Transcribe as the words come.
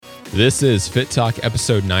This is Fit Talk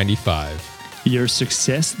episode 95. Your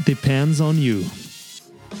success depends on you.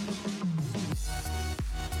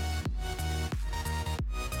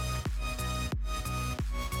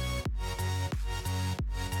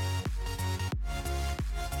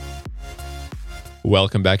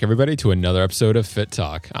 Welcome back, everybody, to another episode of Fit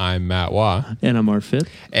Talk. I'm Matt Waugh. And I'm Art Fit.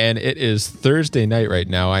 And it is Thursday night right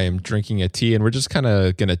now. I am drinking a tea, and we're just kind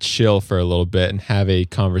of going to chill for a little bit and have a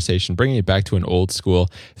conversation, bringing it back to an old school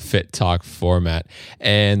Fit Talk format.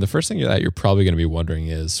 And the first thing that you're probably going to be wondering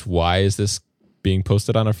is, why is this being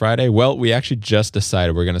posted on a Friday? Well, we actually just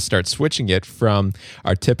decided we're going to start switching it from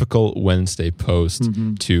our typical Wednesday post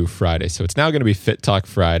to Friday. So it's now going to be Fit Talk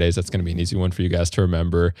Fridays. That's going to be an easy one for you guys to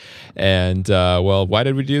remember. And well, why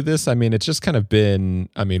did we do this? I mean, it's just kind of been,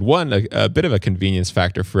 one, a bit of a convenience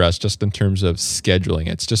factor for us just in terms of scheduling.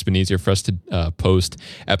 It's just been easier for us to post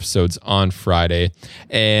episodes on Friday.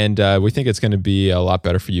 And we think it's going to be a lot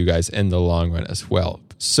better for you guys in the long run as well.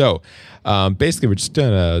 So basically, we're just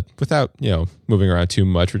gonna, without moving around too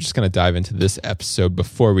much, we're just gonna dive into this episode.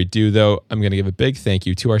 Before we do, though, I'm gonna give a big thank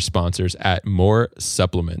you to our sponsors at More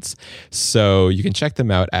Supplements. So you can check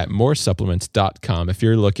them out at moresupplements.com if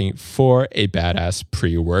you're looking for a badass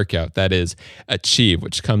pre-workout. That is Achieve,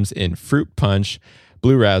 which comes in fruit punch,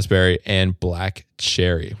 blue raspberry, and black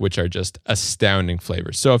cherry, which are just astounding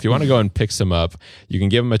flavors. So if you want to go and pick some up, you can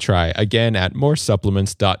give them a try, again, at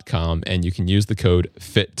moresupplements.com, and you can use the code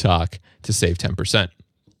FITTALK to save 10%.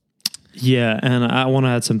 Yeah, and I want to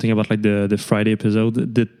add something about like the Friday episode.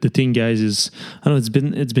 The thing, guys, is I don't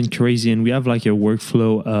know, it's been crazy, and we have like a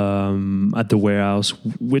workflow at the warehouse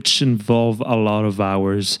which involve a lot of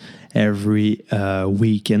hours every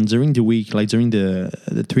week. And during the week, like during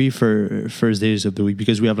the first days of the week,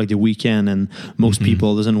 because we have like the weekend, and most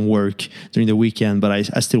people doesn't work during the weekend, but I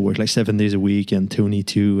still work like 7 days a week, and Tony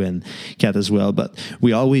too, and Kat as well. But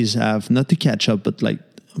we always have, not to catch up, but like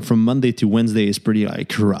from Monday to Wednesday is pretty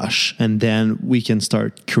like rush, and then we can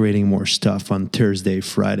start creating more stuff on Thursday,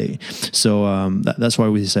 Friday. So that's why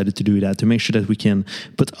we decided to do that, to make sure that we can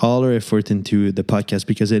put all our effort into the podcast,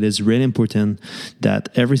 because it is really important that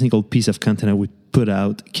every single piece of content that we put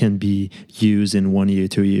out can be used in 1 year,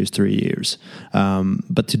 2 years, 3 years.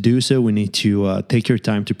 But to do so, we need to take your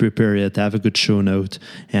time to prepare it, have a good show note,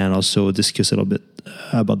 and also discuss a little bit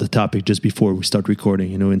about the topic just before we start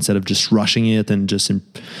recording, instead of just rushing it and just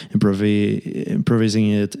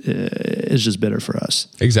improvising it. It's just better for us.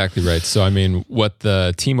 Exactly right. So, what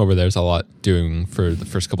the team over there is a lot doing for the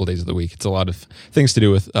first couple of days of the week, it's a lot of things to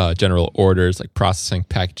do with general orders, like processing,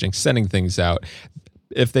 packaging, sending things out.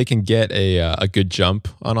 If they can get a good jump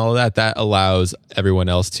on all of that, that allows everyone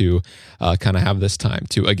else to kind of have this time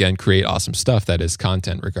to, again, create awesome stuff that is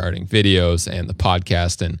content regarding videos and the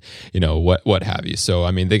podcast and, what have you.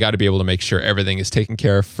 So, they got to be able to make sure everything is taken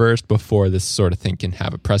care of first before this sort of thing can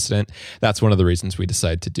have a precedent. That's one of the reasons we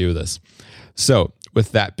decided to do this. So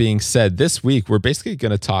with that being said, this week, we're basically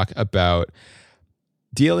going to talk about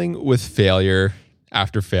dealing with failure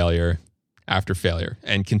after failure after failure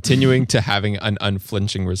and continuing to having an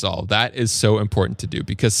unflinching resolve. That is so important to do,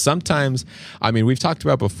 because sometimes, we've talked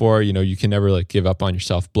about before, you can never like give up on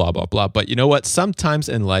yourself, blah, blah, blah. But you know what? Sometimes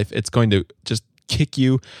in life, it's going to just kick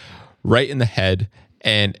you right in the head,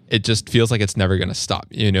 and it just feels like it's never going to stop.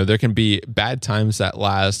 There can be bad times that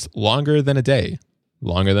last longer than a day,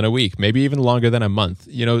 longer than a week, maybe even longer than a month.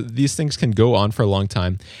 These things can go on for a long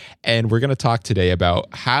time. And we're going to talk today about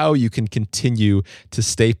how you can continue to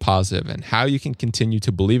stay positive and how you can continue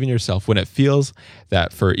to believe in yourself when it feels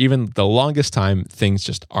that for even the longest time, things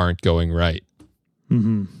just aren't going right.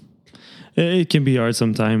 It can be hard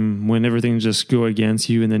sometimes when everything just go against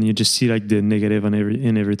you, and then you just see like the negative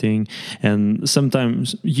in everything. And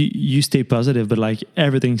sometimes you stay positive, but like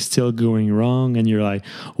everything's still going wrong, and you're like,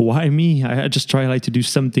 why me? I just try like to do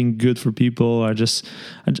something good for people.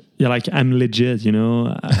 You're like, I'm legit,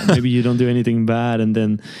 maybe you don't do anything bad. And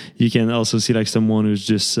then you can also see like someone who's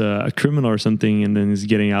just a criminal or something, and then is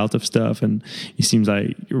getting out of stuff, and he seems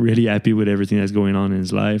like really happy with everything that's going on in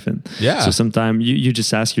his life. And so sometimes you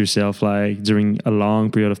just ask yourself, like, during a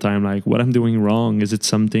long period of time, like, what I'm doing wrong? Is it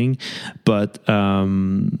something? But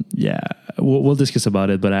we'll discuss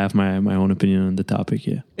about it, but I have my own opinion on the topic.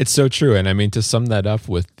 Yeah, it's so true. And to sum that up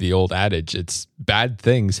with the old adage, it's bad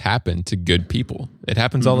things happen to good people. It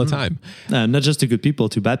happens all the time. Not just to good people,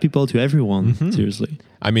 to bad people, to everyone. Seriously.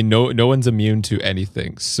 No one's immune to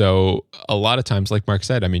anything. So a lot of times, like Mark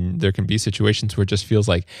said, there can be situations where it just feels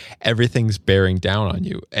like everything's bearing down on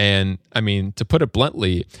you. And to put it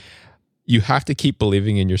bluntly, you have to keep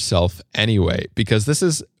believing in yourself anyway, because this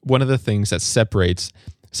is one of the things that separates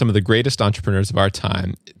some of the greatest entrepreneurs of our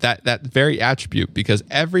time, that very attribute, because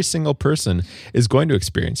every single person is going to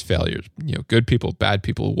experience failures, good people, bad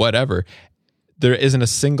people, whatever. There isn't a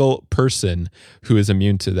single person who is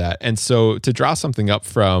immune to that. And so to draw something up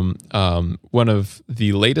from one of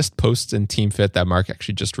the latest posts in Team Fit that Mark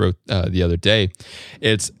actually just wrote the other day,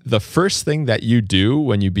 it's the first thing that you do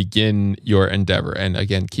when you begin your endeavor. And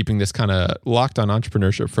again, keeping this kind of locked on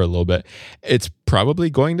entrepreneurship for a little bit, it's probably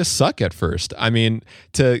going to suck at first. I mean,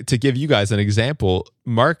 to give you guys an example,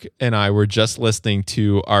 Mark and I were just listening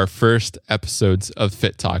to our first episodes of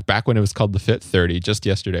Fit Talk back when it was called the Fit 30 just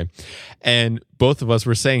yesterday. And both of us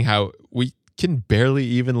were saying how we can barely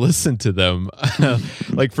even listen to them.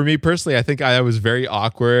 Like for me personally, I think I was very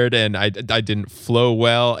awkward and I didn't flow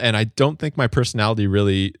well. And I don't think my personality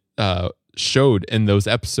really showed in those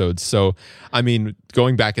episodes. So, I mean,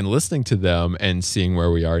 going back and listening to them and seeing where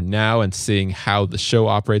we are now and seeing how the show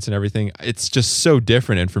operates and everything, it's just so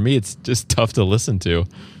different. And for me, it's just tough to listen to.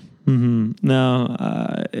 Mm-hmm. No,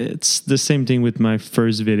 it's the same thing with my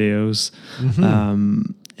first videos.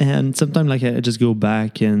 Mm-hmm. And sometimes like I just go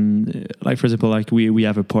back and like, for example, like we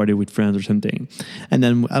have a party with friends or something. And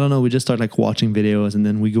then, I don't know, we just start like watching videos and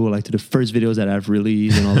then we go like to the first videos that I've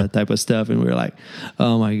released and all that type of stuff. And we're like,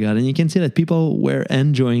 oh my God. And you can see that people were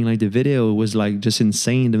enjoying like the video. It was like just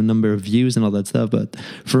insane, the number of views and all that stuff. But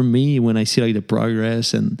for me, when I see like the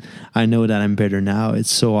progress and I know that I'm better now, it's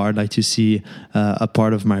so hard like to see a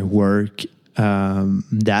part of my work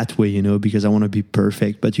that way, because I want to be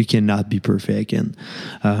perfect, but you cannot be perfect. And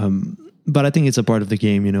but I think it's a part of the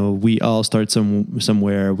game. We all start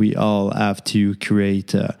somewhere. We all have to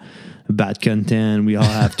create bad content. We all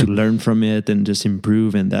have to learn from it and just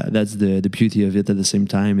improve. And that's the beauty of it. At the same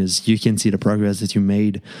time, is you can see the progress that you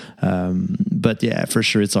made. But yeah, for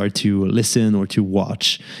sure, it's hard to listen or to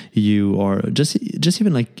watch you, or just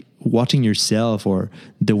even like watching yourself or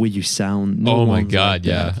the way you sound. Oh my God,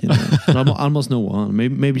 like that, almost no one.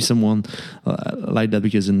 Maybe someone like that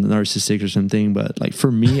because it's narcissistic or something. But like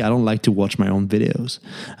for me, I don't like to watch my own videos.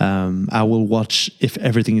 I will watch if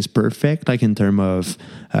everything is perfect, like in terms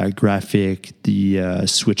of graphic, the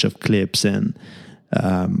switch of clips and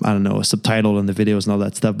I don't know, a subtitle on the videos and all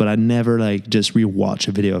that stuff. But I never like just rewatch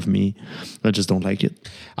a video of me. I just don't like it.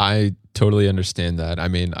 I totally understand that. I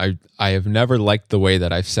mean, I have never liked the way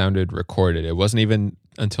that I've sounded recorded. It wasn't even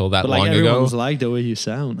until that long ago. Everyone's like the way you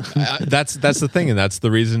sound. That's the thing, and that's the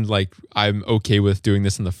reason like I'm okay with doing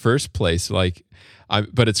this in the first place. Like,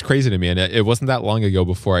 but it's crazy to me, and it wasn't that long ago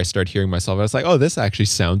before I started hearing myself. I was like, oh, this actually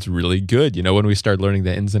sounds really good. When we started learning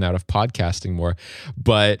the ins and out of podcasting more,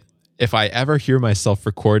 but if I ever hear myself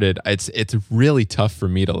recorded, it's really tough for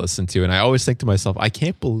me to listen to. And I always think to myself, I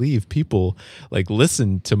can't believe people like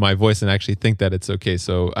listen to my voice and actually think that it's okay.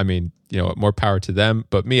 So, I mean, more power to them.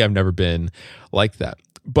 But me, I've never been like that.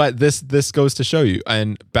 But this goes to show you.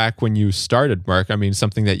 And back when you started, Mark, I mean,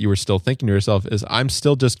 something that you were still thinking to yourself is, I'm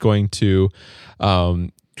still just going to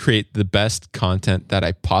create the best content that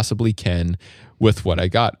I possibly can with what I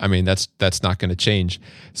got. I mean, that's not going to change.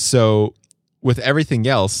 So with everything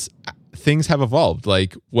else, things have evolved.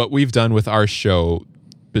 Like what we've done with our show,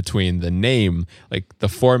 between the name, like the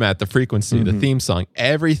format, the frequency, the theme song,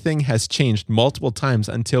 everything has changed multiple times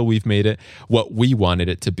until we've made it what we wanted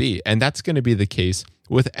it to be. And that's going to be the case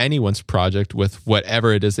with anyone's project, with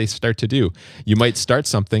whatever it is they start to do. You might start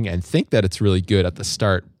something and think that it's really good at the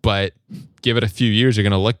start, but give it a few years, you're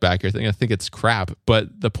going to look back, you're going to think it's crap.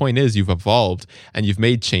 But the point is, you've evolved and you've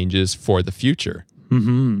made changes for the future.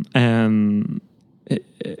 And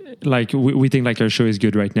like we think like our show is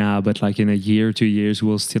good right now, but like in a year, 2 years,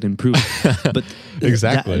 we'll still improve. But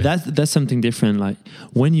exactly, that's something different. Like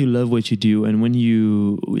when you love what you do and when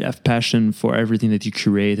you have passion for everything that you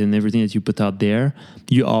create and everything that you put out there,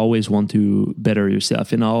 you always want to better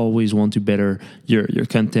yourself and always want to better your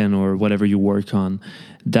content or whatever you work on.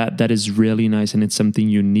 That is really nice, and it's something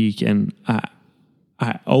unique. And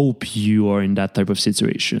I hope you are in that type of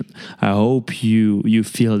situation. I hope you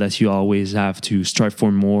feel that you always have to strive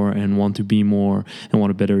for more and want to be more and want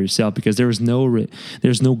to better yourself, because there's no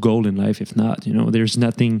goal in life if not. There's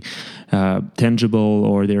nothing tangible,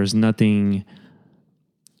 or there's nothing.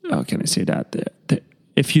 How can I say that?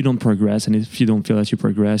 If you don't progress and if you don't feel that you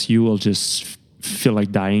progress, you will just feel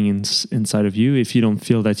like dying inside of you. If you don't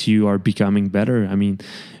feel that you are becoming better, I mean,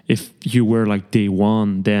 if you were like day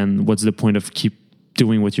one, then what's the point of keep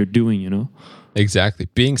doing what you're doing, Exactly.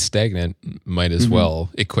 Being stagnant might as well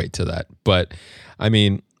equate to that. But I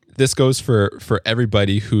mean, this goes for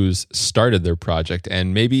everybody who's started their project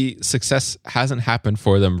and maybe success hasn't happened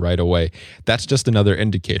for them right away. That's just another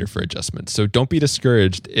indicator for adjustment. So don't be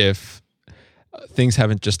discouraged if things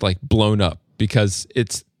haven't just like blown up, because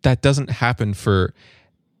that doesn't happen for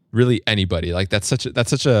really anybody. Like that's such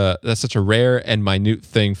a rare and minute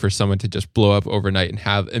thing for someone to just blow up overnight and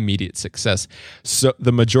have immediate success. So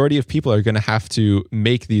the majority of people are going to have to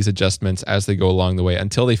make these adjustments as they go along the way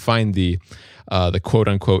until they find the quote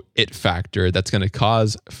unquote it factor that's going to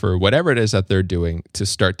cause for whatever it is that they're doing to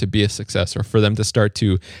start to be a success, or for them to start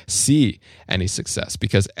to see any success,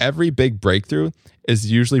 because every big breakthrough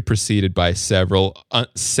is usually preceded by several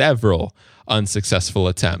unsuccessful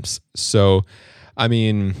attempts. So I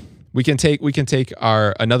mean, we can take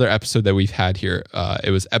our another episode that we've had here.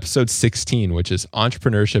 It was episode 16, which is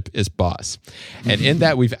Entrepreneurship is Boss. And in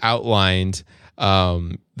that, we've outlined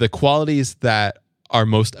the qualities that are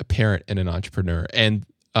most apparent in an entrepreneur. And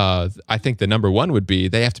I think the number one would be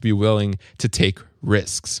they have to be willing to take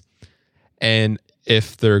risks. And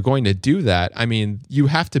if they're going to do that, I mean, you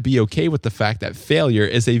have to be okay with the fact that failure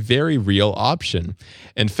is a very real option.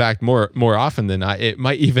 In fact, more often than not, it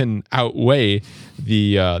might even outweigh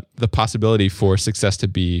the possibility for success to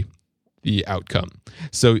be the outcome.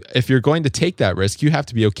 So if you're going to take that risk, you have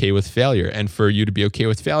to be okay with failure. And for you to be okay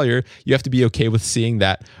with failure, you have to be okay with seeing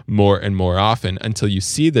that more and more often until you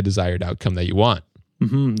see the desired outcome that you want.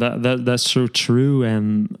 Mm-hmm. That's so true.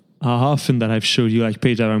 And how often that I've showed you like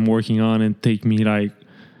page that I'm working on and take me like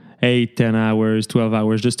 8, 10 hours, 12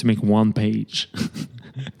 hours just to make one page.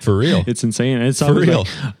 For real. It's insane. It's for real.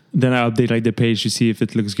 Like, then I update like the page to see if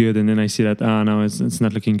it looks good, and then I see that no, it's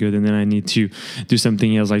not looking good, and then I need to do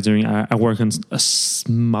something else. Like I work on a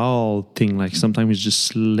small thing, like sometimes it's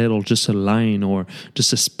just little, just a line or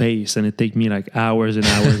just a space, and it takes me like hours and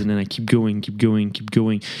hours, and then I keep going.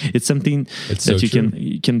 It's something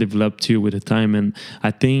you can develop too with the time. And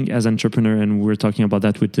I think as an entrepreneur, and we were talking about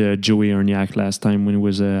that with Joey Erniak last time when he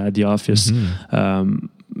was at the office. Mm-hmm.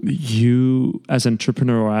 You as an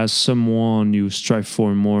entrepreneur, or as someone you strive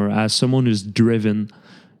for more, as someone who's driven,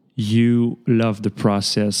 you love the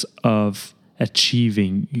process of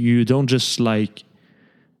achieving. You don't just like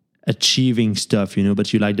achieving stuff,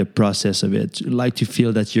 but you like the process of it. You like to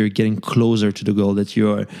feel that you're getting closer to the goal, that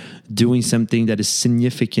you're doing something that is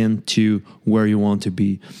significant to where you want to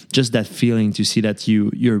be. Just that feeling to see that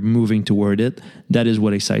you're moving toward it, that is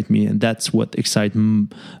what excites me. And that's what excites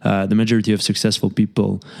the majority of successful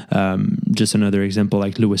people. Just another example,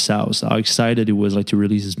 like Lewis Howes, how excited he was like to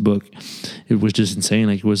release his book. It was just insane.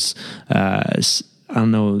 Like it was, I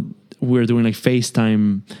don't know, we're doing like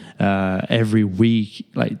FaceTime every week,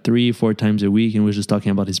 like 3-4 times a week, and we're just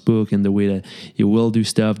talking about his book and the way that he will do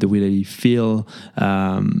stuff, the way that he feel.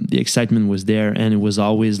 The excitement was there, and it was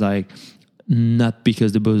always like not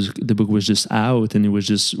because the book was just out and it was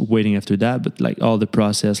just waiting after that, but like all the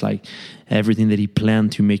process, like everything that he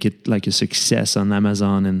planned to make it like a success on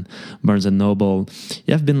Amazon and Barnes and Noble.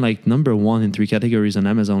 You have been like number 1 in 3 categories on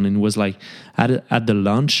Amazon, and it was like at the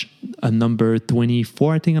launch a number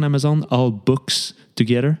 24, I think, on Amazon, all books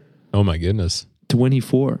together. Oh my goodness.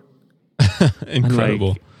 24. Incredible.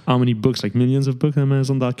 Like, how many books? Like millions of books on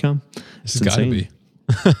Amazon.com. It's gotta be.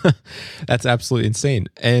 That's absolutely insane.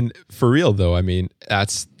 And for real though, I mean,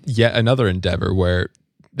 that's yet another endeavor where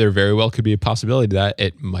there very well could be a possibility that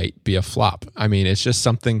it might be a flop. I mean, it's just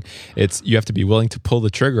something, you have to be willing to pull the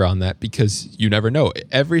trigger on that, because you never know.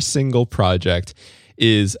 Every single project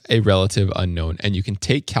is a relative unknown, and you can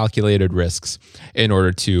take calculated risks in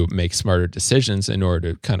order to make smarter decisions, in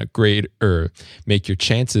order to kind of grade or make your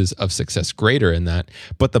chances of success greater in that.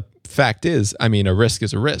 But the fact is, I mean, a risk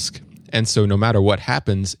is a risk. And so no matter what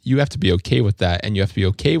happens, you have to be okay with that. And you have to be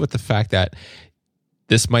okay with the fact that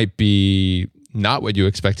this might be not what you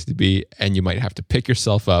expect it to be. And you might have to pick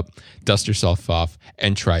yourself up, dust yourself off,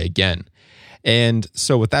 and try again. And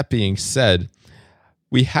so with that being said,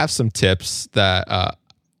 we have some tips that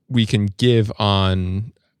we can give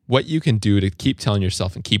on what you can do to keep telling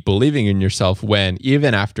yourself and keep believing in yourself when,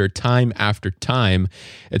 even after time,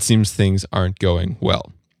 it seems things aren't going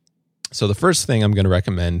well. So the first thing I'm going to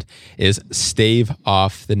recommend is stave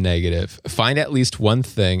off the negative. Find at least one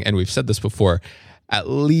thing, and we've said this before, at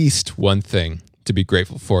least one thing to be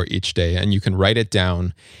grateful for each day, and you can write it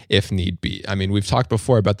down if need be. I mean, we've talked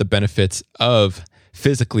before about the benefits of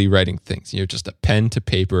physically writing things, just a pen to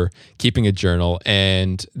paper, keeping a journal.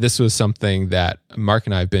 And this was something that Mark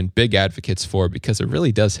and I have been big advocates for, because it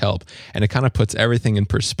really does help. And it kind of puts everything in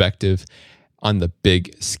perspective on the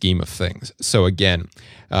big scheme of things. So again,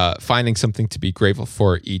 finding something to be grateful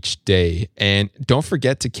for each day. And don't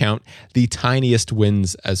forget to count the tiniest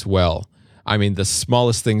wins as well. I mean, the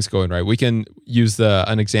smallest things going right. We can use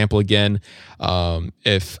an example again.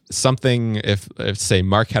 If say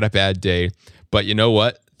Mark had a bad day, but you know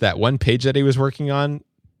what? That one page that he was working on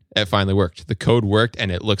It finally worked. The code worked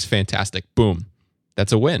and it looks fantastic. Boom.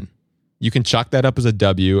 That's a win. You can chalk that up as a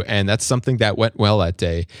W, and that's something that went well that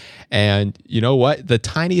day. And you know what? The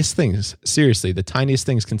tiniest things, seriously, the tiniest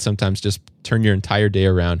things can sometimes just turn your entire day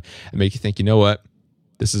around and make you think, you know what?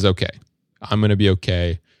 This is okay. I'm going to be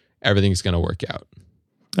okay. Everything's going to work out.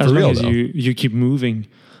 As long as you keep moving,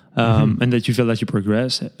 and that you feel that you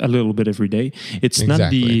progress a little bit every day. It's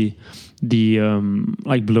not the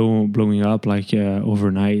like blowing up like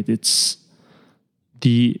overnight. It's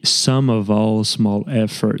the sum of all small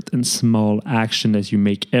effort and small action that you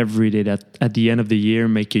make every day that at the end of the year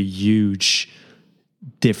make a huge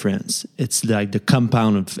difference. It's like the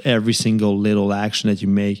compound of every single little action that you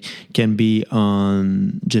make can be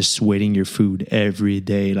on just weighting your food every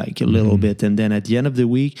day, like a little bit. And then at the end of the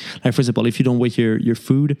week, like for example, if you don't weigh your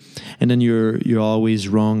food and then you're always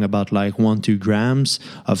wrong about like 1-2 grams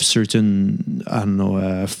of certain, I don't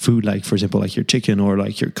know, food, like for example, like your chicken or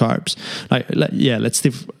like your carbs.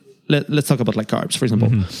 Let's talk about like carbs, for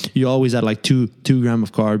example. You always add like 2 grams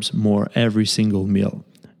of carbs more every single meal.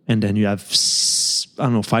 And then you have,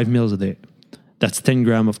 5 meals a day. That's 10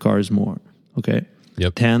 grams of carbs more. Okay.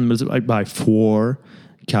 Yep. 10 multiplied by 4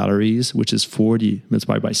 calories, which is 40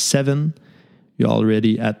 multiplied by 7. You're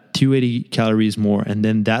already at 280 calories more. And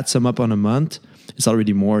then that sum up on a month, it's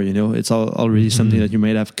already more, it's already something that you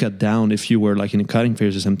might have cut down if you were like in a cutting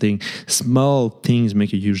phase or something. Small things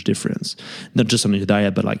make a huge difference, not just on your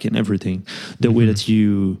diet, but like in everything. The way that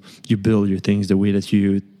you build your things, the way that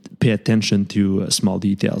you pay attention to small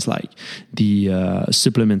details, like the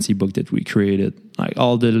supplements ebook that we created, like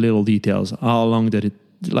all the little details, how long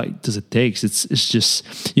does it take? It's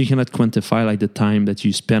just, you cannot quantify like the time that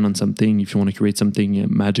you spend on something if you want to create something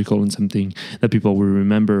magical and something that people will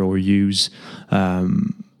remember or use,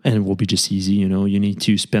 and it will be just easy. You need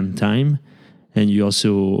to spend time, and you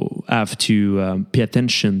also have to pay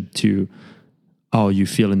attention to how you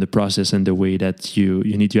feel in the process and the way that you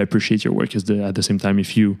need to appreciate your work at the same time.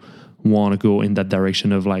 If you want to go in that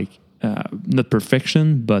direction of like not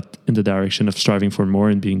perfection, but in the direction of striving for more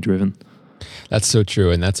and being driven. That's so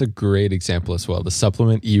true, and that's a great example as well. The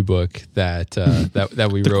supplement ebook that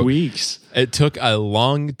we wrote. Weeks. It took a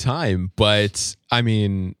long time, but I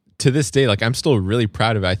mean, to this day, like I'm still really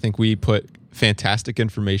proud of it. I think we put fantastic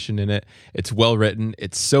information in it. It's well written.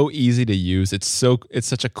 It's so easy to use. It's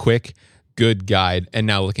such a quick, good guide. And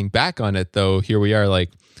now looking back on it, though, here we are, like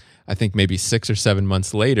I think maybe 6 or 7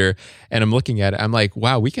 months later, and I'm looking at it, I'm like,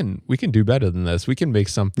 wow, we can do better than this. We can make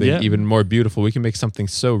something even more beautiful. We can make something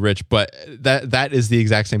so rich. But that is the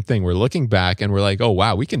exact same thing. We're looking back and we're like, oh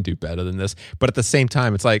wow, we can do better than this. But at the same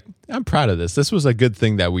time, it's like, I'm proud of this. This was a good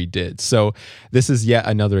thing that we did. So this is yet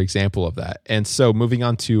another example of that. And so moving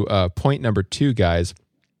on to point number 2, guys.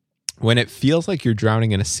 When it feels like you're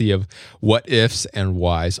drowning in a sea of what ifs and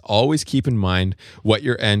whys, always keep in mind what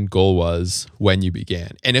your end goal was when you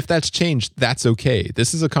began. And if that's changed, that's okay.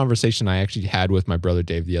 This is a conversation I actually had with my brother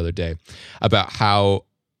Dave the other day about how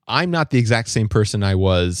I'm not the exact same person I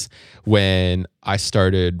was when I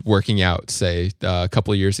started working out, say, a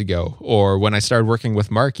couple of years ago, or when I started working with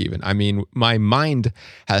Mark even. I mean, my mind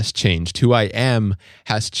has changed. Who I am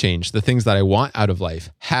has changed. The things that I want out of life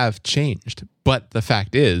have changed. But the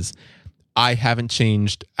fact is, I haven't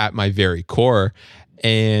changed at my very core.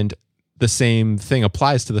 And the same thing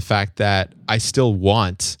applies to the fact that I still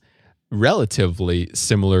want relatively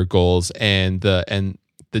similar goals, and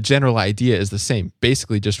the general idea is the same,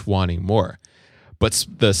 basically just wanting more. But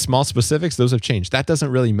the small specifics, those have changed. That doesn't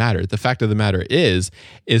really matter. The fact of the matter is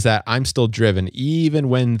that I'm still driven, even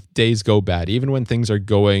when days go bad, even when things are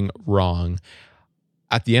going wrong.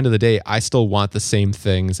 At the end of the day, I still want the same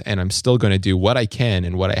things, and I'm still going to do what I can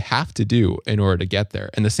and what I have to do in order to get there.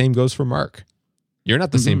 And the same goes for Mark. You're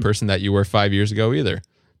not the same person that you were 5 years ago either.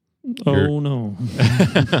 No.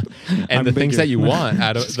 And the things that you want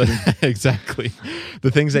out of exactly.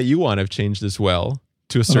 The things that you want have changed as well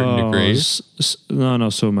to a certain degree. No,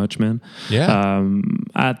 so much, man. Yeah.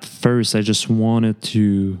 At first, I just wanted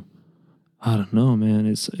to. I don't know, man.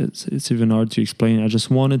 It's even hard to explain. I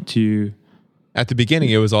just wanted to. At the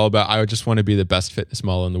beginning, it was all about I just want to be the best fitness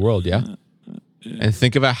model in the world. Yeah. And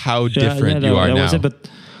think about how different you are now. Was it, but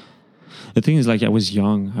the thing is, like, I was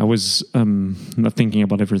young. I was not thinking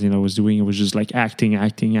about everything I was doing. It was just like acting,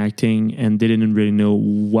 and didn't really know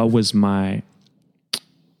what was my,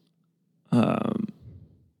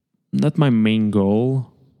 not my main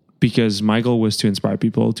goal, because my goal was to inspire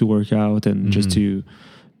people to work out and just to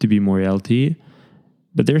be more healthy.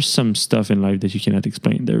 But there's some stuff in life that you cannot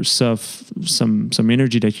explain. There's some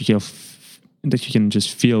energy that you can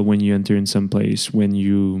just feel when you enter in some place, when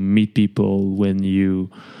you meet people, when you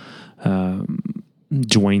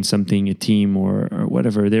join something, a team or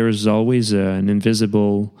whatever, there is always an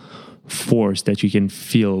invisible force that you can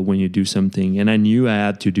feel when you do something. And I knew I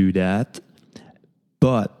had to do that,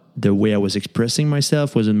 but the way I was expressing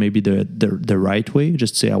myself wasn't maybe the right way.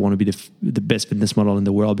 Just say I want to be the best fitness model in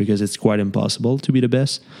the world, because it's quite impossible to be the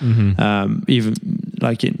best. Even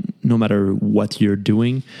like no matter what you're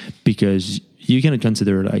doing, because you cannot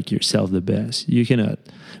consider like yourself the best. You cannot,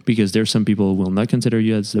 because there's some people who will not consider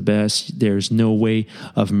you as the best. There's no way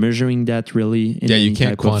of measuring that really in any you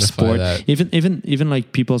can't type of quantify sport. that. Even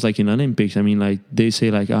like people's like in Olympics. I mean, like they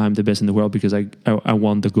say like, oh, I'm the best in the world because I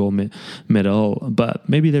won the gold medal. But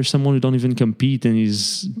maybe there's someone who don't even compete and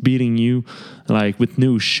he's beating you like with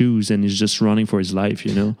no shoes and he's just running for his life,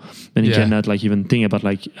 you know, and he cannot like even think about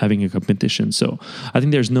like having a competition. So I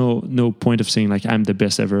think there's no point of saying like I'm the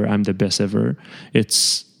best ever.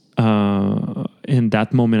 It's in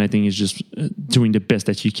that moment, I think it's just doing the best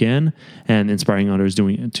that you can and inspiring others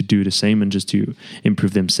to do the same and just to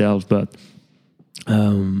improve themselves. But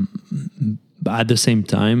at the same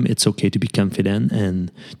time, it's okay to be confident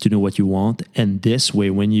and to know what you want. And this way,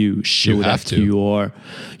 when you show that you're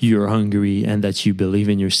hungry and that you believe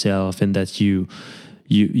in yourself and that you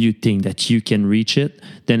think that you can reach it,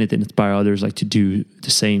 then it inspires others like to do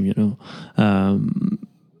the same, you know.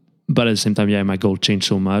 But at the same time, my goal changed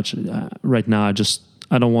so much. Right now, I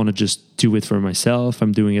don't want to just do it for myself.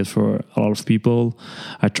 I'm doing it for a lot of people.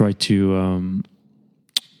 I try to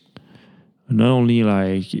not only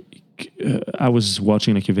like I was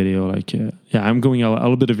watching like a video like I'm going a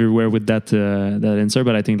little bit everywhere with that answer,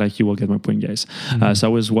 but I think like you will get my point, guys. So I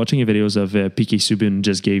was watching videos of Piqué Subban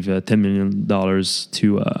just gave $10 million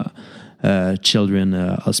to children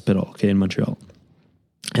hospital in Montreal,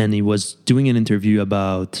 and he was doing an interview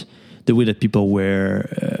about the way that people were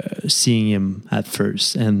seeing him at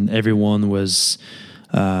first, and everyone was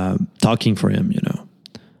talking for him, you know.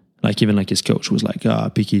 Like even like his coach was like,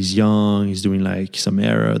 Piqué's young, he's doing like some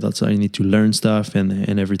error, that's why you need to learn stuff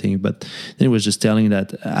and everything. But then he was just telling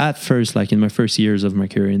that at first, like in my first years of my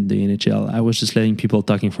career in the NHL, I was just letting people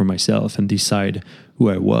talking for myself and decide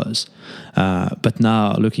who I was. But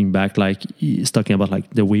now looking back, like he's talking about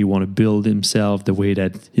like the way he want to build himself, the way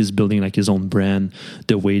that he's building like his own brand,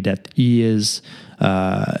 the way that he is.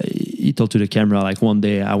 He told to the camera like, one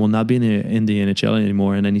day I will not be in the NHL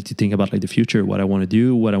anymore, and I need to think about like the future, what I want to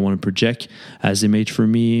do, what I want to project as image for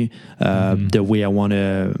me, the way I want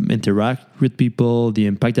to interact with people, the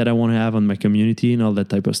impact that I want to have on my community and all that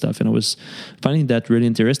type of stuff. And I was finding that really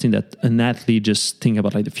interesting, that an athlete just think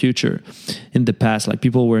about like the future. In the past, like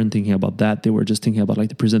people weren't thinking about that. They were just thinking about like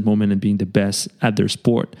the present moment and being the best at their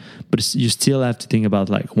sport. But you still have to think about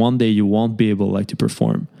like one day you won't be able like to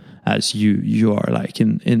perform as you are like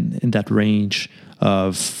in that range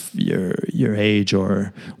of your age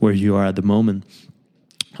or where you are at the moment.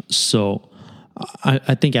 So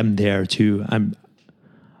I think I'm there too. I'm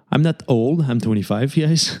not old. I'm 25,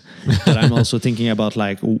 guys, but I'm also thinking about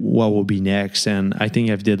like what will be next. And I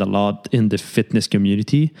think I've did a lot in the fitness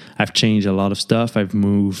community. I've changed a lot of stuff. I've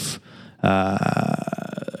moved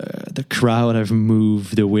the crowd. I've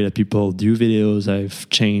moved the way that people do videos. I've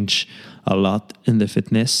changed a lot in the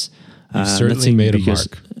fitness. You certainly made a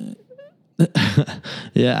mark.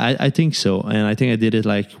 Yeah, I think so. And I think I did it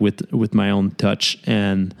like with my own touch,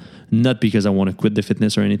 and not because I want to quit the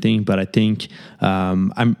fitness or anything, but I think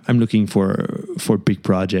I'm looking for big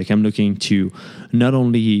project. I'm looking to not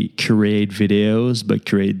only create videos, but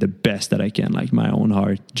create the best that I can, like my own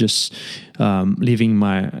heart, just leaving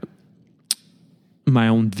my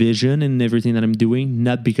own vision in everything that I'm doing,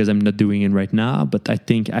 not because I'm not doing it right now, but I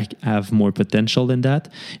think I have more potential than that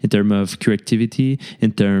in terms of creativity,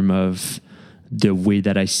 in terms of the way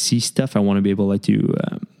that I see stuff. I want to be able like to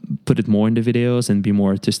put it more in the videos and be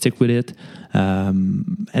more artistic with it.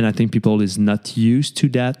 And I think people is not used to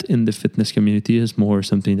that in the fitness community. It's more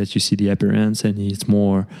something that you see the appearance, and it's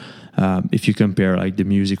more if you compare like the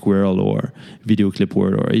music world or video clip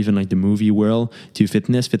world or even like the movie world to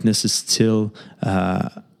fitness is still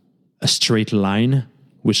a straight line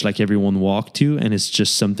which like everyone walk to, and it's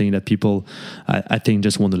just something that people I think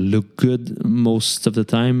just want to look good most of the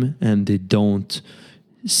time, and they don't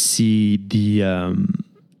see the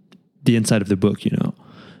inside of the book, you know.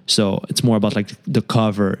 So it's more about like the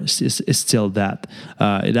cover is still that.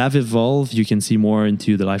 It have evolved. You can see more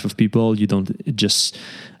into the life of people. You don't just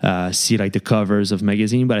see like the covers of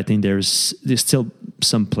magazine, but I think there's still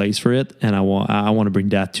some place for it, and I want to bring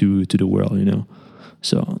that to the world, you know.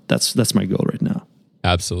 So that's my goal right now.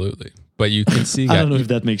 Absolutely. But you can see I don't know if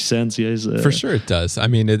that makes sense, guys. For sure it does. I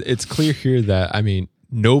mean, it's clear here that, I mean,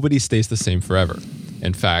 nobody stays the same forever.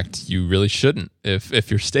 In fact, you really shouldn't. If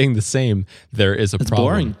you're staying the same, there is a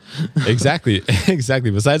problem. It's boring.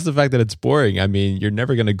 Exactly. Besides the fact that it's boring, I mean, you're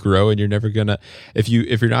never going to grow, and you're never going to, if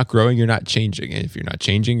you're not growing, you're not changing. And if you're not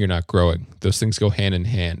changing, you're not growing. Those things go hand in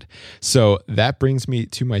hand. So that brings me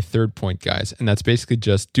to my third point, guys. And that's basically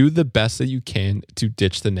just do the best that you can to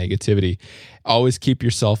ditch the negativity. Always keep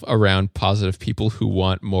yourself around positive people who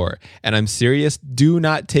want more. And I'm serious, do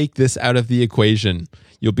not take this out of the equation.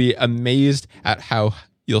 You'll be amazed at how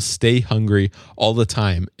you'll stay hungry all the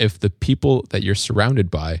time if the people that you're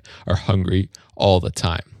surrounded by are hungry all the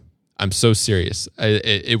time. I'm so serious.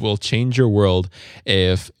 It will change your world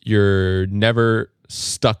if you're never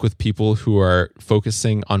stuck with people who are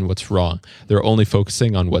focusing on what's wrong. They're only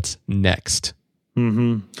focusing on what's next.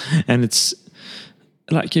 Mm-hmm. And it's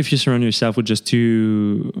like if you surround yourself with just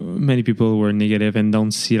too many people who are negative and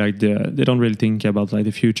don't see like they don't really think about like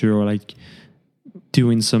the future or like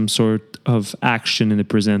doing some sort of action in the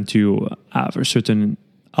present to have a certain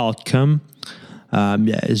outcome,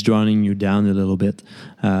 it's drowning you down a little bit.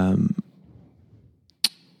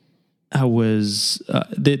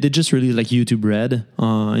 They just released like YouTube Red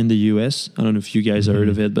in the US. I don't know if you guys heard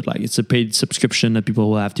of it, but like it's a paid subscription that people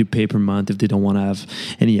will have to pay per month if they don't want to have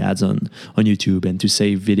any ads on YouTube and to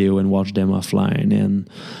save video and watch them offline. And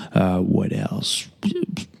what else?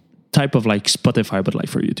 Type of like Spotify, but like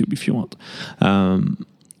for YouTube if you want.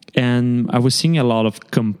 And I was seeing a lot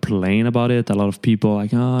of complaint about it. A lot of people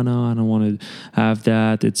like, oh no, I don't want to have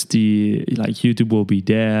that. It's like YouTube will be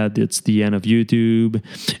dead. It's the end of YouTube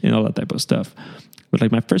and all that type of stuff. But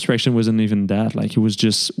like my first reaction wasn't even that. Like it was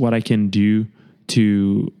just what I can do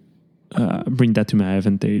to bring that to my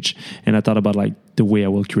advantage. And I thought about like the way I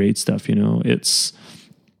will create stuff, I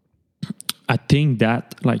think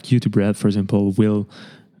that like YouTube Red, for example, will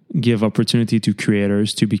give opportunity to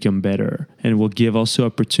creators to become better, and will give also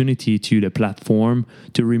opportunity to the platform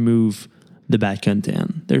to remove the bad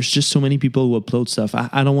content. There's just so many people who upload stuff.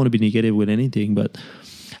 I don't want to be negative with anything, but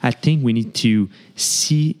I think we need to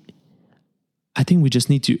see. I think we just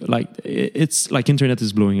need to like, it's like internet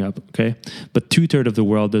is blowing up, okay? But 2/3 of the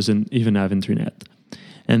world doesn't even have internet.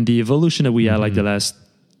 And the evolution that we had like the last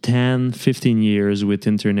 10, 15 years with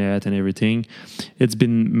internet and everything, it's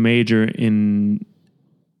been major in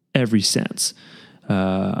every sense.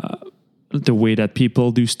 The way that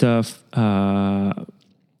people do stuff, the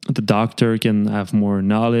doctor can have more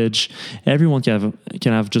knowledge. Everyone can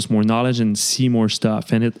have just more knowledge and see more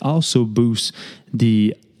stuff. And it also boosts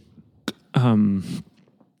the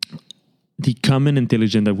common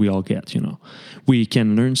intelligence that we all get, We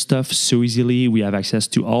can learn stuff so easily. We have access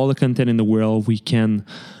to all the content in the world. We can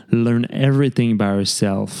learn everything by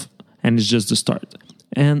ourselves. And it's just the start.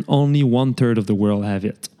 And only 1/3 of the world have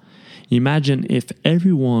it. Imagine if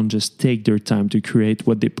everyone just take their time to create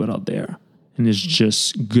what they put out there. And it's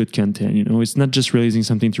just good content, It's not just releasing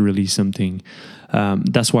something to release something.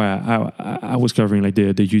 That's why I was covering like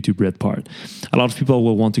the YouTube Red part. A lot of people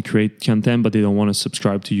will want to create content, but they don't want to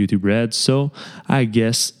subscribe to YouTube Red. So I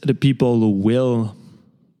guess the people who will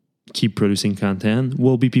keep producing content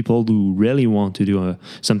will be people who really want to do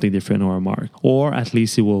something different or a mark. Or at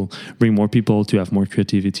least it will bring more people to have more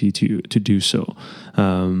creativity to do so.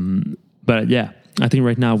 But yeah, I think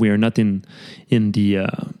right now we are not in the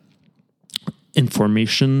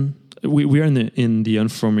information. We are in the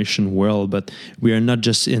information world, but we are not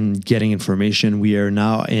just in getting information. We are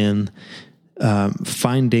now in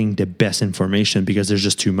finding the best information because there's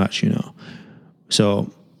just too much,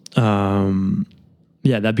 So,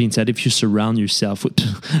 that being said, if you surround yourself with,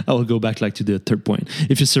 I will go back like to the third point.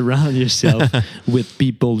 If you surround yourself with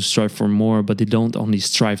people who strive for more, but they don't only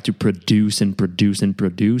strive to produce and produce and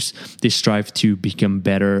produce, they strive to become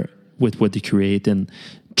better with what they create and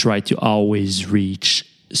try to always reach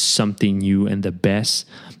something new and the best,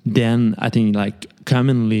 then I think like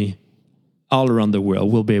commonly all around the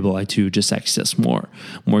world we'll be able like, to just access more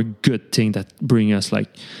good things that bring us like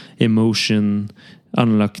emotion,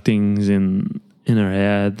 unlock things in our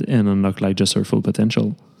head and unlock like just our full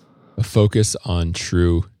potential. A focus on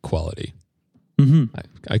true quality.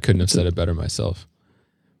 I couldn't have said it better myself,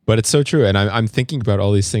 but it's so true. And I'm thinking about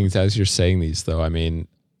all these things as you're saying these, though. I mean,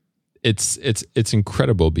 it's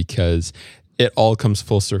incredible because it all comes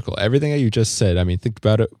full circle. Everything that you just said, I mean, think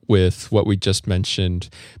about it with what we just mentioned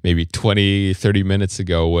maybe 20, 30 minutes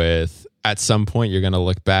ago with at some point you're going to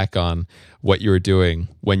look back on what you were doing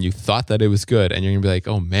when you thought that it was good and you're going to be like,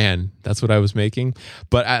 oh man, that's what I was making.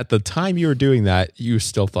 But at the time you were doing that, you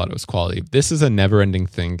still thought it was quality. This is a never-ending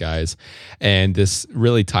thing, guys. And this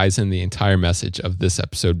really ties in the entire message of this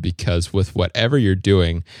episode because with whatever you're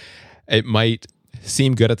doing, it might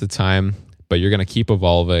seem good at the time, but you're going to keep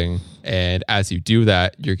evolving. And as you do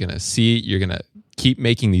that, you're going to keep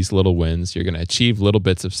making these little wins. You're going to achieve little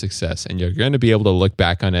bits of success, and you're going to be able to look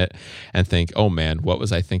back on it and think, oh man, what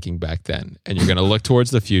was I thinking back then? And you're going to look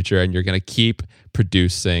towards the future, and you're going to keep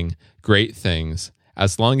producing great things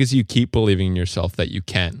as long as you keep believing in yourself that you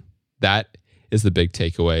can. That is the big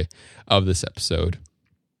takeaway of this episode.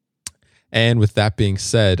 And with that being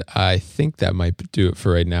said, I think that might do it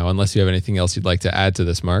for right now, unless you have anything else you'd like to add to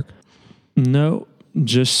this, Mark. No,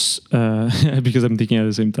 just because I'm thinking at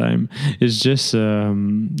the same time, it's just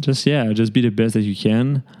be the best that you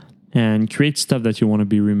can and create stuff that you want to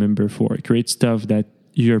be remembered for. Create stuff that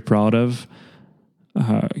you're proud of.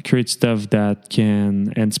 Create stuff that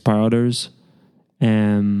can inspire others.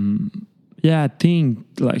 And I think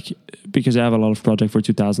because I have a lot of projects for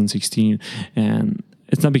 2016, and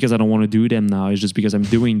it's not because I don't want to do them now. It's just because I'm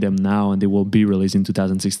doing them now, and they will be released in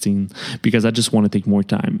 2016. Because I just want to take more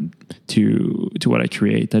time to what I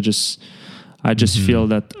create. I just feel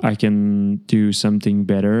that I can do something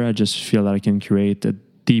better. I just feel that I can create a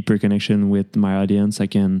deeper connection with my audience. I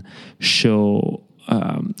can show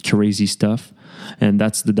crazy stuff, and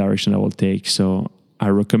that's the direction I will take. So I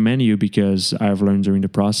recommend you, because I've learned during the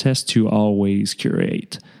process, to always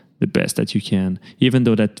curate the best that you can, even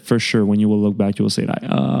though that for sure when you will look back you will say like,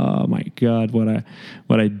 oh my god,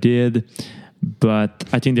 what I did. But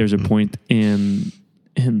I think there's a point in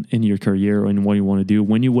your career and what you want to do,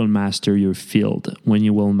 when you will master your field, when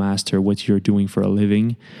you will master what you're doing for a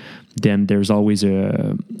living, then there's always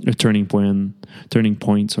a turning point,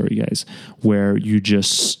 where you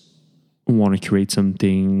just want to create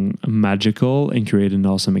something magical and create an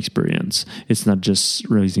awesome experience. It's not just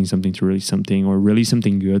releasing something to release something, or release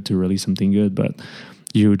something good to release something good, but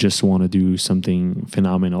you just want to do something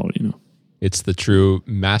phenomenal, It's the true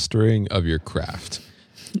mastering of your craft.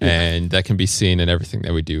 And that can be seen in everything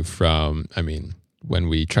that we do, from, when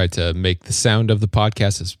we try to make the sound of the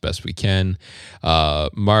podcast as best we can,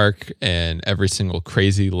 Mark and every single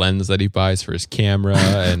crazy lens that he buys for his camera,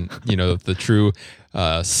 and the true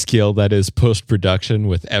skill that is post-production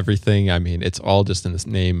with everything. It's all just in this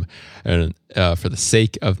name, and for the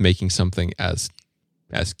sake of making something as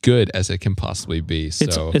good as it can possibly be.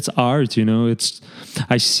 So it's art,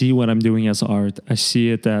 I see what I'm doing as art. I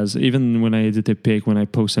see it as, even when I edit a pic, when I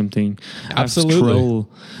post something, absolutely,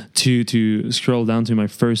 to scroll down to my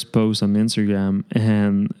first post on Instagram,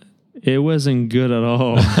 and it wasn't good at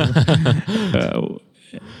all.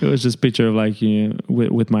 It was just a picture of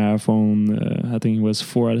with my iPhone. I think it was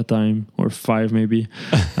 4 at a time, or 5 maybe.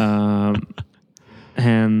 And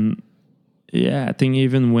I think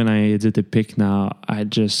even when I edit a pic now, I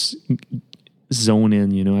just zone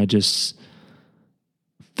in, I just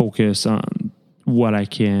focus on what I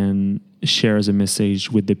can share as a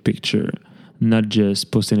message with the picture, not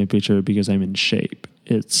just posting a picture because I'm in shape.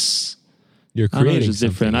 You're creating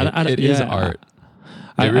something. Different. It is art.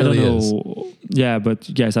 It really is. Yeah,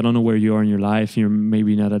 but guys, I don't know where you are in your life. You're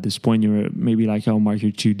maybe not at this point. You're maybe like, oh, Mark,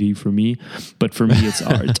 you're too deep for me. But for me, it's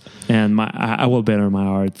art. And I will better my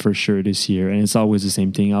art for sure this year. And it's always the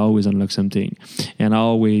same thing. I always unlock something. And I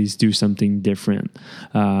always do something different.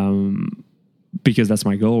 Because that's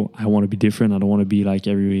my goal. I want to be different. I don't want to be like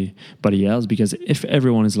everybody else, because if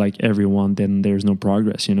everyone is like everyone, then there's no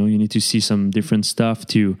progress. You need to see some different stuff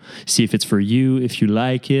to see if it's for you, if you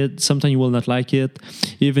like it. Sometimes you will not like it.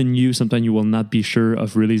 Even sometimes you will not be sure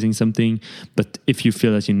of releasing something, but if you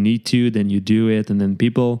feel that you need to, then you do it. And then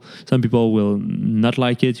some people will not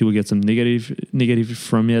like it. You will get some negative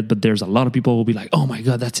from it, but there's a lot of people who will be like, oh my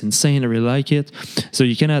God, that's insane. I really like it. So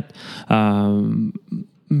you cannot,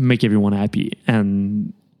 make everyone happy.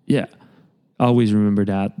 And always remember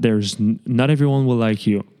that not everyone will like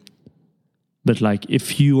you, but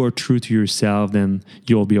if you are true to yourself, then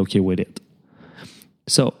you'll be okay with it.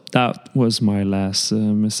 So that was my last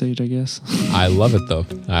message, I guess. I love it though.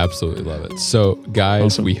 I absolutely love it. So guys,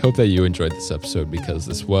 awesome. We hope that you enjoyed this episode, because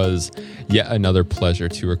this was yet another pleasure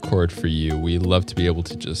to record for you. We love to be able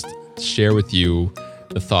to just share with you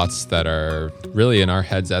the thoughts that are really in our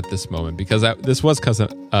heads at this moment, because it was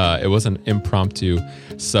an impromptu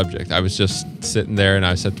subject. I was just sitting there and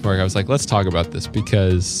I said to Mark, I was like, let's talk about this,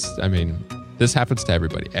 because this happens to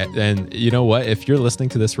everybody. And you know what? If you're listening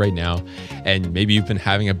to this right now and maybe you've been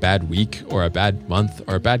having a bad week or a bad month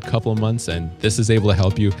or a bad couple of months, and this is able to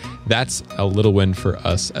help you, that's a little win for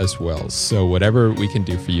us as well. So whatever we can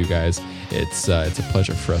do for you guys, it's a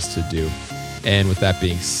pleasure for us to do. And with that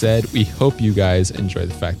being said, we hope you guys enjoy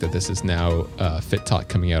the fact that this is now Fit Talk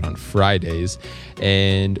coming out on Fridays.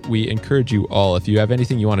 And we encourage you all, if you have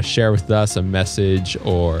anything you want to share with us, a message,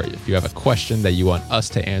 or if you have a question that you want us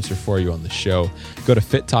to answer for you on the show, go to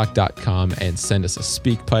fittalk.com and send us a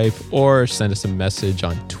speak pipe or send us a message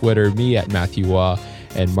on Twitter, me at Matthew Waugh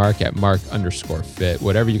and Mark at Mark_fit.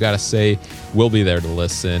 Whatever you got to say, we'll be there to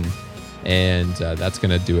listen. And that's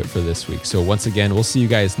going to do it for this week. So once again, we'll see you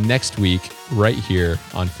guys next week right here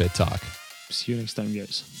on Fit Talk. See you next time,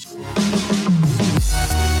 guys.